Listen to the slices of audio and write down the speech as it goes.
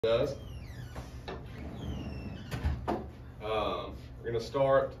Does. We're gonna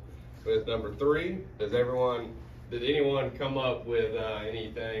start with number 3. Did anyone come up with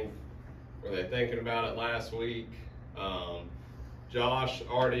anything? Were they thinking about it last week? Josh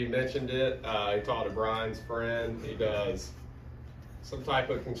already mentioned it. He talked to Brian's friend. He does some type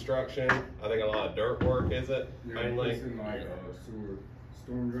of construction. I think a lot of dirt work, is it? Yeah, mainly. like sewer,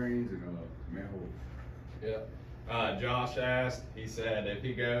 storm drains and manholes. Yeah. Josh asked, he said if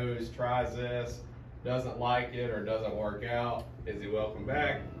he goes, tries this, doesn't like it or doesn't work out, is he welcome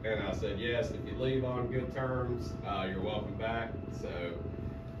back? And I said yes, if you leave on good terms, you're welcome back. So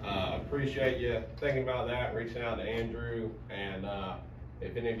appreciate you thinking about that, reaching out to Andrew, and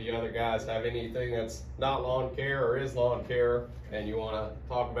if any of you other guys have anything that's not lawn care or is lawn care and you want to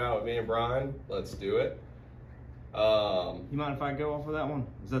talk about it with me and Brian, let's do it. You mind if I go off of that one?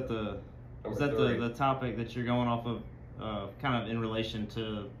 Is that the topic that you're going off of, kind of in relation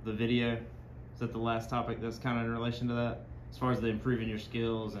to the video? Is that the last topic that's kind of in relation to that? As far as the improving your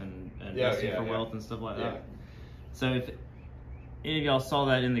skills and investing for wealth and stuff like that? So if any of y'all saw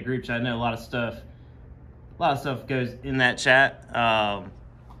that in the group chat, I know a lot of stuff goes in that chat.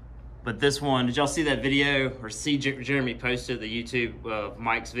 But this one, did y'all see that video or see Jeremy posted the YouTube of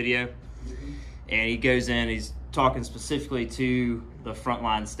Mike's video? And he goes in, he's talking specifically to the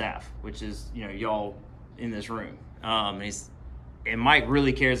frontline staff, which is, you know, y'all in this room. And Mike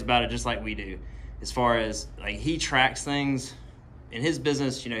really cares about it just like we do. As far as like he tracks things in his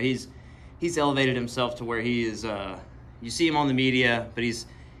business, you know, he's elevated himself to where he is, you see him on the media, but he's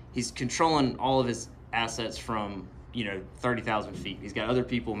controlling all of his assets from, you know, 30,000 feet. He's got other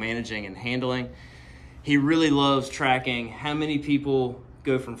people managing and handling. He really loves tracking how many people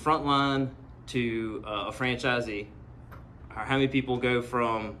go from frontline to a franchisee, or how many people go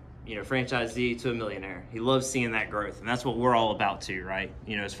from, you know, franchisee to a millionaire. He loves seeing that growth, and that's what we're all about too, right?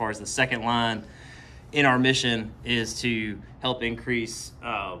 You know, as far as the second line in our mission is to help increase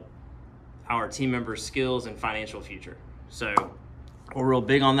our team members' skills and financial future. So we're real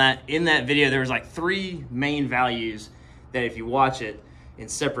big on that. In that video, there was like 3 main values that if you watch it in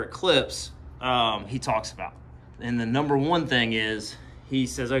separate clips, he talks about. And the number 1 thing is he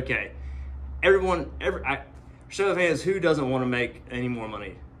says, okay, show of hands, who doesn't want to make any more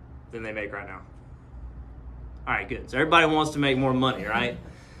money than they make right now? All right, good. So everybody wants to make more money, right?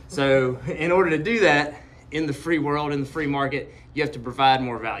 So in order to do that in the free world, in the free market, you have to provide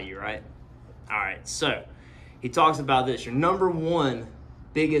more value, right? All right, so he talks about this. Your number 1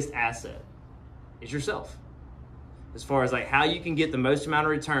 biggest asset is yourself. As far as like how you can get the most amount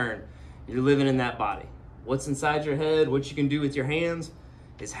of return, you're living in that body. What's inside your head, what you can do with your hands,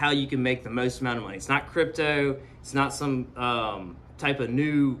 is how you can make the most amount of money. It's not crypto. It's not some type of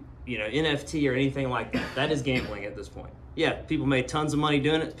new, you know, NFT or anything like that. That is gambling at this point. Yeah, people make tons of money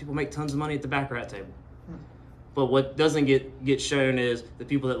doing it. People make tons of money at the baccarat table. But what doesn't get shown is the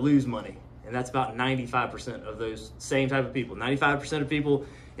people that lose money. And that's about 95% of those same type of people. 95% of people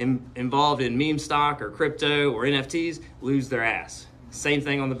involved in meme stock or crypto or NFTs lose their ass. Same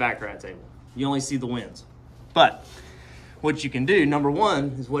thing on the baccarat table. You only see the wins. But what you can do, number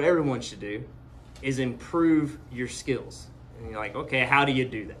 1, is what everyone should do, is improve your skills. And you're like, okay, how do you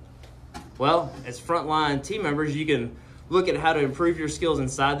do that? Well, as frontline team members, you can look at how to improve your skills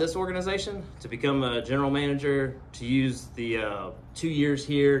inside this organization, to become a general manager, to use the 2 years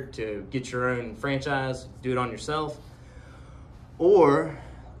here to get your own franchise, do it on yourself. Or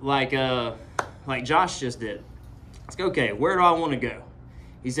like Josh just did. It's like, okay, where do I want to go?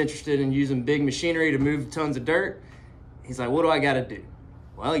 He's interested in using big machinery to move tons of dirt. He's like, what do I got to do?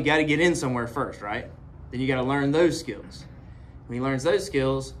 Well, you got to get in somewhere first, right? Then you got to learn those skills. When he learns those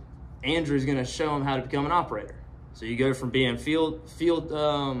skills, Andrew's going to show him how to become an operator. So you go from being field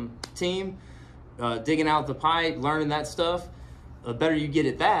team, digging out the pipe, learning that stuff. The better you get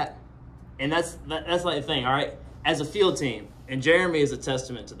at that, and that's like the thing, all right? As a field team, and Jeremy is a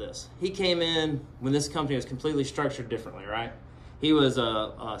testament to this. He came in when this company was completely structured differently, right? He was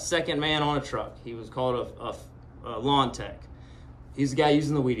a second man on a truck. He was called a lawn tech. He's the guy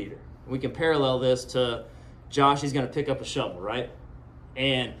using the weed eater. We can parallel this to Josh. He's going to pick up a shovel, right?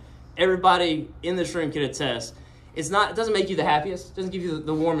 And everybody in this room can attest. It doesn't make you the happiest. It doesn't give you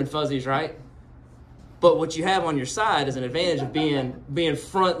the warm and fuzzies, right? But what you have on your side as an advantage of being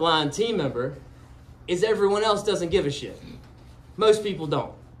frontline team member is everyone else doesn't give a shit. Most people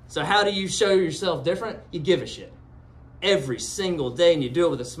don't. So how do you show yourself different? You give a shit every single day, and you do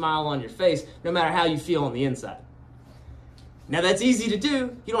it with a smile on your face, no matter how you feel on the inside. Now that's easy to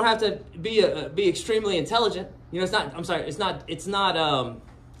do. You don't have to be extremely intelligent. You know, it's not. I'm sorry. It's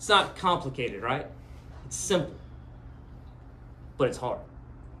not complicated, right? It's simple, but it's hard.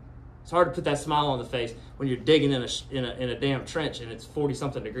 It's hard to put that smile on the face when you're digging in a damn trench and it's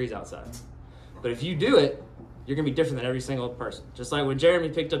 40-something degrees outside. But if you do it, you're going to be different than every single person. Just like when Jeremy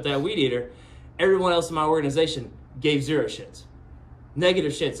picked up that weed eater, everyone else in my organization gave 0 shits.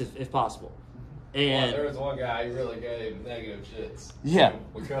 Negative shits if possible. And there was one guy who really gave negative shits. Yeah.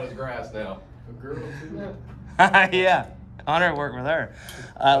 We cut his grass now. A girl too. yeah, Hunter worked with her.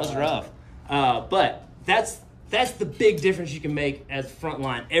 It was rough. But that's the big difference you can make as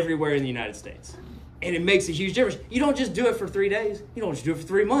frontline everywhere in the United States. And it makes a huge difference. You don't just do it for 3 days. You don't just do it for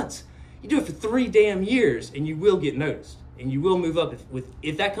 3 months. You do it for 3 damn years, and you will get noticed. And you will move up.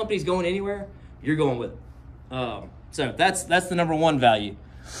 If that company's going anywhere, you're going with it. So that's the number one value.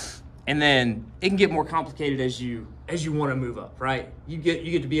 And then it can get more complicated as you want to move up, right? You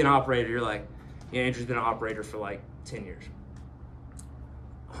get to be an operator. You're like, yeah, Andrew's been an operator for like 10 years.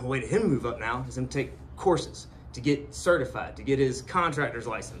 The way to him move up now is him to take courses, to get certified, to get his contractor's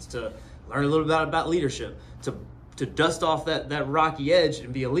license, to learn a little bit about leadership, to dust off that rocky edge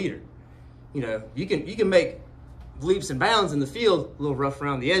and be a leader. You know, you can make leaps and bounds in the field, a little rough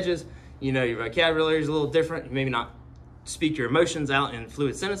around the edges. You know, your vocabulary is a little different. You maybe not speak your emotions out in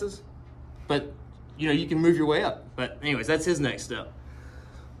fluid sentences, but you know, you can move your way up. But anyways, that's his next step.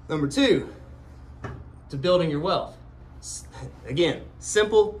 Number 2, to building your wealth. Again,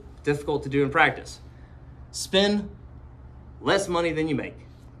 simple, difficult to do in practice. Spend less money than you make.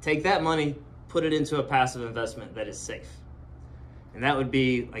 Take that money, put it into a passive investment that is safe. And that would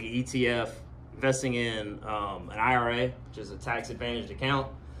be like an ETF, investing in an IRA, which is a tax-advantaged account.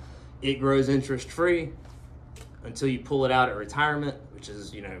 It grows interest-free until you pull it out at retirement, which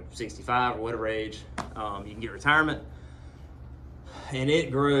is, 65 or whatever age you can get retirement. And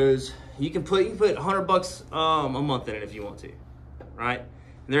it grows. You can put $100 a month in it if you want to, right?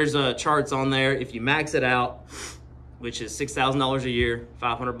 And there's charts on there. If you max it out, which is $6,000 a year,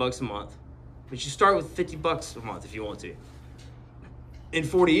 $500 a month, but you start with $50 a month if you want to. In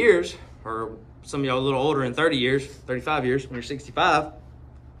 40 years, or some of y'all a little older, in 30 years, 35 years, when you're 65,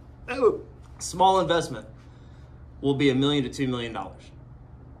 small investment will be $1 million to $2 million. And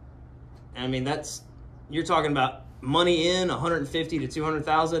I mean, you're talking about money in 150 to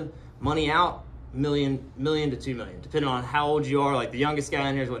 200,000, money out million to 2 million, depending on how old you are. Like the youngest guy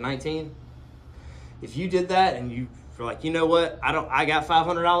in here is 19. If you did that and you were like, you know what, I got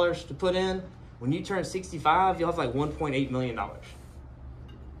 $500 to put in. When you turn 65, you'll have like $1.8 million.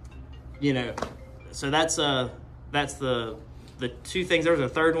 So that's the 2 things. There was a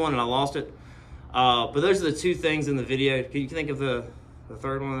third one and I lost it. But those are the 2 things in the video. Can you think of the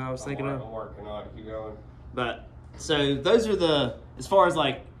third one that I was thinking of? I'm working on it. Keep going. But so those are as far as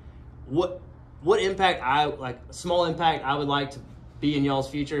like what impact small impact I would like to be in y'all's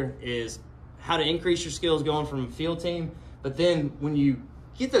future is how to increase your skills going from field team. But then when you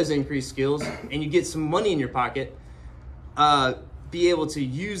get those increased skills and you get some money in your pocket, be able to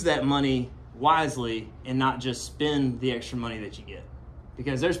use that money wisely and not just spend the extra money that you get.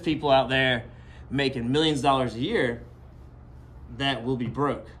 Because there's people out there making millions of dollars a year that will be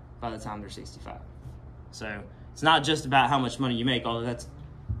broke by the time they're 65. So it's not just about how much money you make, although that's,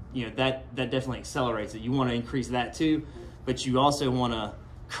 that definitely accelerates it. You want to increase that too, but you also want to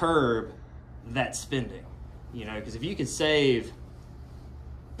curb that spending, because if you can save,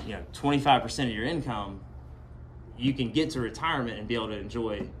 25% of your income, you can get to retirement and be able to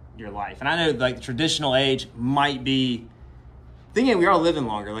enjoy your life. And I know like the traditional age might be, thinking we are living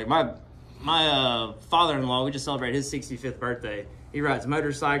longer. Like my father-in-law, we just celebrated his 65th birthday. He rides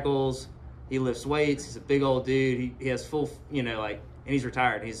motorcycles, he lifts weights, he's a big old dude. He has full, and he's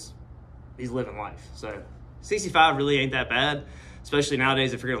retired. He's living life. So 65 really ain't that bad, especially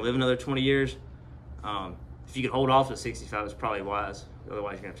nowadays if you're gonna live another 20 years. If you could hold off to 65, it's probably wise.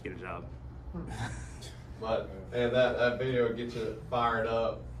 Otherwise, you're gonna have to get a job. And that video will get you fired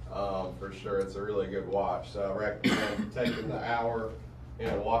up for sure. It's a really good watch. So I recommend taking the hour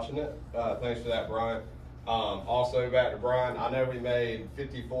and watching it. Thanks for that, Brian. Also, back to Brian, I know we made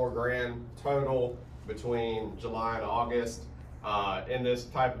 54 grand total between July and August. In this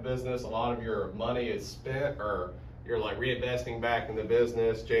type of business, a lot of your money is spent, or you're like reinvesting back in the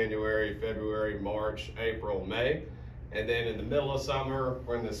business January, February, March, April, May. And then in the middle of summer,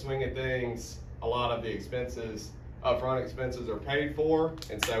 we're in the swing of things, a lot of the upfront expenses are paid for.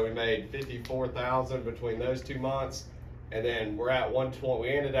 And so we made 54,000 between those 2 months. And then we're at 120, we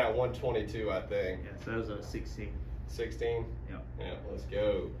ended at 122, I think. Yeah, so that was a 16. 16? Yeah. Yeah, let's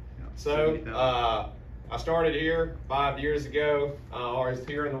go. Yeah. So, I started here 5 years ago. Always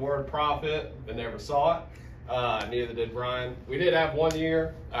hearing the word profit, but never saw it. Neither did Brian. We did have 1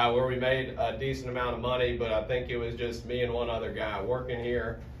 year where we made a decent amount of money, but I think it was just me and one other guy working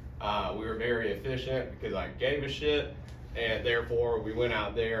here. We were very efficient because I gave a shit, and therefore we went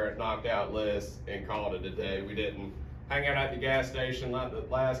out there, knocked out lists, and called it a day. We didn't hang out at the gas station like the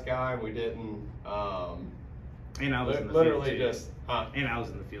last guy. We didn't. And I was in the literally field too. just. And I was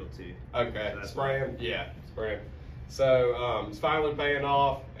in the field too. Okay, That's spraying, yeah, spraying. So it's finally paying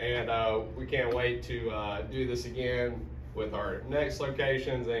off, and we can't wait to do this again with our next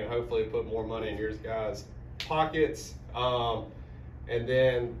locations, and hopefully put more money in your guys' pockets. And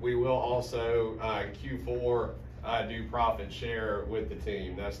then we will also Q4 do profit share with the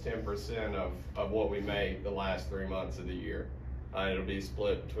team. That's 10% of what we made the last 3 months of the year. It'll be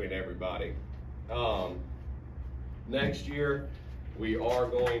split between everybody. Next year, we are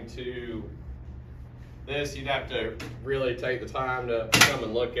going to, this you'd have to really take the time to come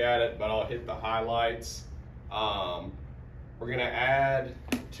and look at it, but I'll hit the highlights. We're gonna add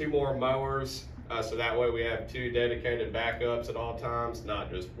 2 more mowers, so that way we have 2 dedicated backups at all times,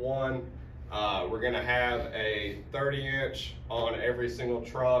 not just one. We're gonna have a 30-inch on every single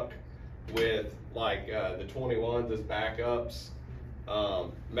truck with like the 21s as backups.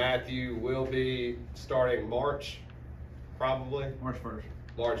 Matthew will be starting March, probably. March 1st.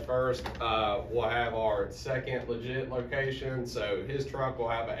 March 1st, we'll have our second legit location. So his truck will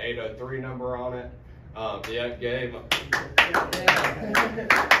have an 803 number on it. Yeah, Gabe.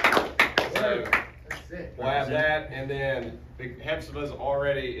 So we'll have that, and then Hephzibah's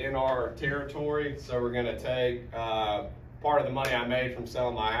already in our territory, so we're gonna take part of the money I made from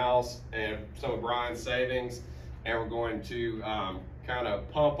selling my house and some of Brian's savings, and we're going to kind of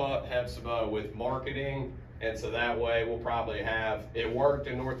pump up Hephzibah with marketing. And so that way we'll probably have, it worked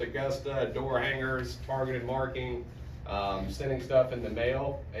in North Augusta, door hangers, targeted marking, sending stuff in the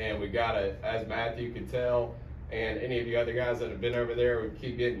mail. And we got it, as Matthew could tell, and any of you other guys that have been over there, we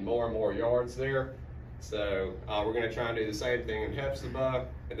keep getting more and more yards there. So we're gonna try and do the same thing in Hephzibah.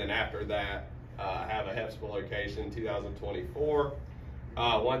 And then after that, have a Hephzibah location in 2024.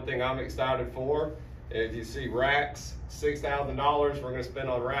 One thing I'm excited for, if you see racks, $6,000 we're gonna spend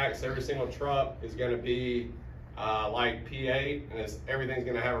on racks. Every single truck is gonna be like P8, and everything's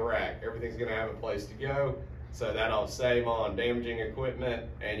gonna have a rack. Everything's gonna have a place to go. So that'll save on damaging equipment,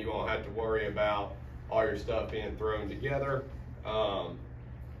 and you won't have to worry about all your stuff being thrown together. I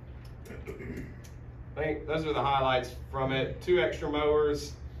think those are the highlights from it. 2 extra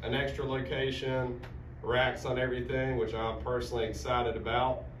mowers, an extra location, racks on everything, which I'm personally excited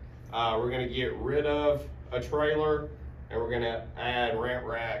about. We're gonna get rid of a trailer, and we're gonna add ramp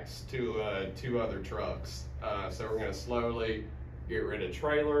racks to 2 other trucks. So we're gonna slowly get rid of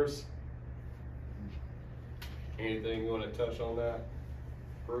trailers. Anything you wanna touch on that,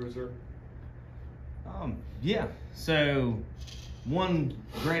 Bruiser? Yeah, so one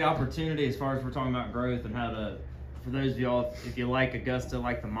great opportunity as far as we're talking about growth and how to, for those of y'all, if you like Augusta,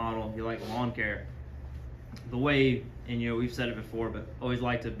 like the model, you like lawn care, the way, and you know, we've said it before, but always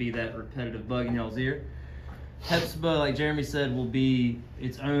like to be that repetitive bug in y'all's ear. Hephzibah, like Jeremy said, will be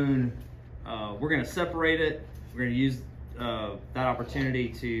its own, we're gonna separate it. We're gonna use that opportunity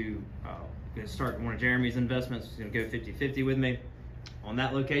to gonna start one of Jeremy's investments. He's gonna go 50-50 with me on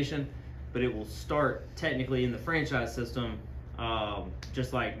that location, but it will start technically in the franchise system,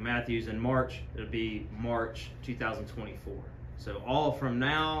 just like Matthews in March. It'll be March 2024. So all from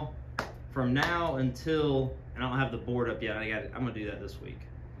now until, and I don't have the board up yet. I'm gonna do that this week.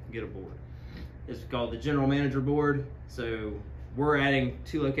 Get a board. It's called the General Manager Board. So we're adding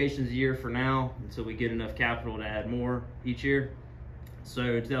 2 locations a year for now until we get enough capital to add more each year. So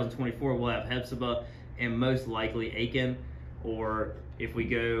in 2024, we'll have Hephzibah and most likely Aiken, or if we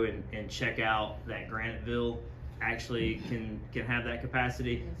go and check out that Graniteville actually can have that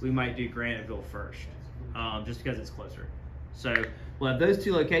capacity, we might do Graniteville first, just because it's closer. So we'll have those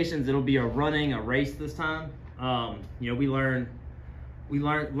 2 locations. It'll be a race this time. You know, we learn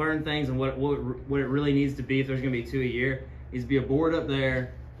things, and what it really needs to be, if there's gonna be 2 a year, is be a board up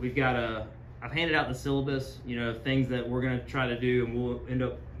there. We've got I've handed out the syllabus, you know, things that we're gonna try to do, and we'll end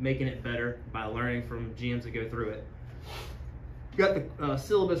up making it better by learning from GMs that go through it. Got the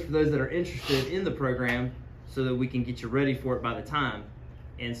syllabus for those that are interested in the program, so that we can get you ready for it by the time.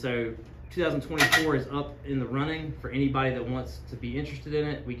 And so 2024 is up in the running for anybody that wants to be interested in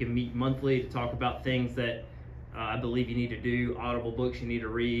it. We can meet monthly to talk about things that I believe you need to do, audible books you need to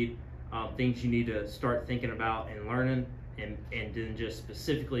read, things you need to start thinking about and learning, and then just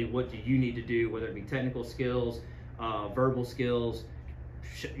specifically what do you need to do, whether it be technical skills, verbal skills,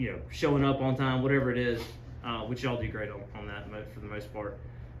 showing up on time, whatever it is, which y'all do great on that for the most part.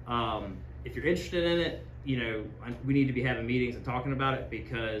 If you're interested in it, you know, we need to be having meetings and talking about it,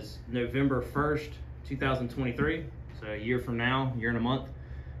 because November 1st, 2023, so a year from now, year and a month,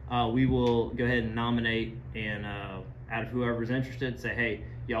 we will go ahead and nominate, and out of whoever's interested, say, hey,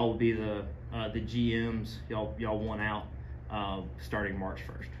 y'all will be the GMs. Y'all want out starting March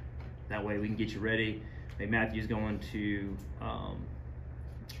 1st. That way we can get you ready. Matthew's going to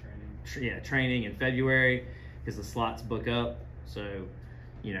training in February because the slots book up. So,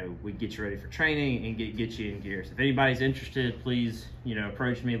 we get you ready for training and get you in gear. So if anybody's interested, please,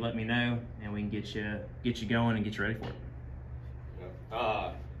 approach me, let me know, and we can get you going and get you ready for it.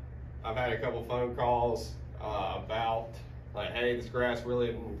 I've had a couple phone calls about like, hey, this grass really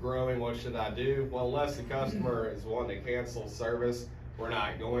isn't growing. What should I do? Well, unless the customer is wanting to cancel service, we're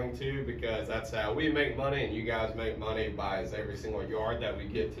not going to, because that's how we make money, and you guys make money by every single yard that we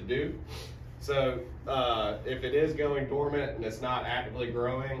get to do. So if it is going dormant and it's not actively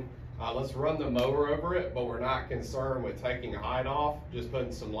growing, let's run the mower over it, but we're not concerned with taking height off, just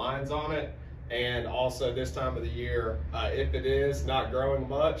putting some lines on it. And also this time of the year, if it is not growing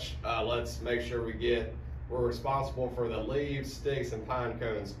much, let's make sure we're responsible for the leaves, sticks, and pine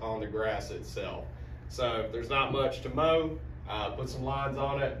cones on the grass itself. So if there's not much to mow, put some lines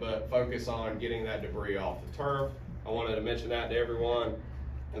on it, but focus on getting that debris off the turf. I wanted to mention that to everyone.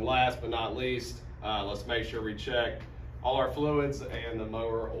 And last but not least, let's make sure we check all our fluids and the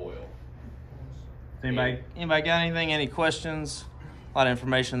mower oil. Anybody got anything? Any questions? A lot of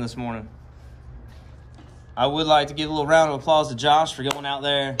information this morning. I would like to give a little round of applause to Josh for going out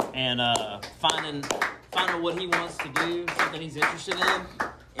there and finding what he wants to do, something he's interested in,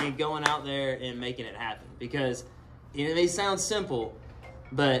 and going out there and making it happen. Because it may sound simple,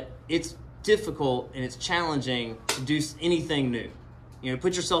 but it's difficult and it's challenging to do anything new.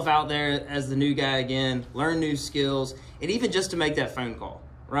 Put yourself out there as the new guy again, learn new skills, and even just to make that phone call,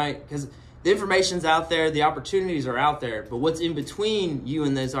 right? Because the information's out there, the opportunities are out there, but what's in between you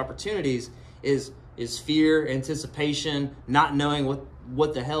and those opportunities is fear, anticipation, not knowing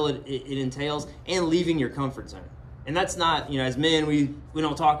what the hell it entails, and leaving your comfort zone. And that's not, as men, we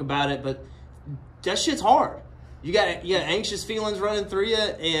don't talk about it, but that shit's hard. You got anxious feelings running through you,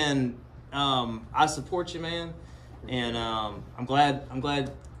 and I support you, man. And I'm glad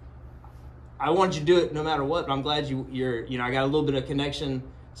I wanted you to do it no matter what, but I'm glad you're I got a little bit of connection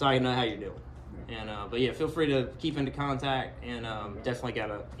so I know how you're doing. And but yeah, feel free to keep into contact, and definitely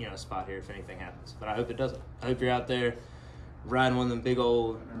got a spot here if anything happens. But I hope it doesn't. I hope you're out there riding one of them big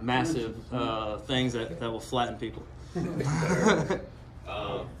old massive things that will flatten people.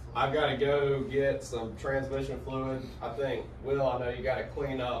 I've got to go get some transmission fluid. I think, Will, I know you got to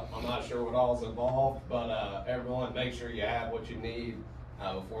clean up. I'm not sure what all's involved, but everyone make sure you have what you need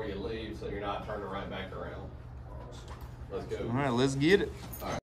before you leave so you're not turning right back around. Let's go. All right, let's get it. All right.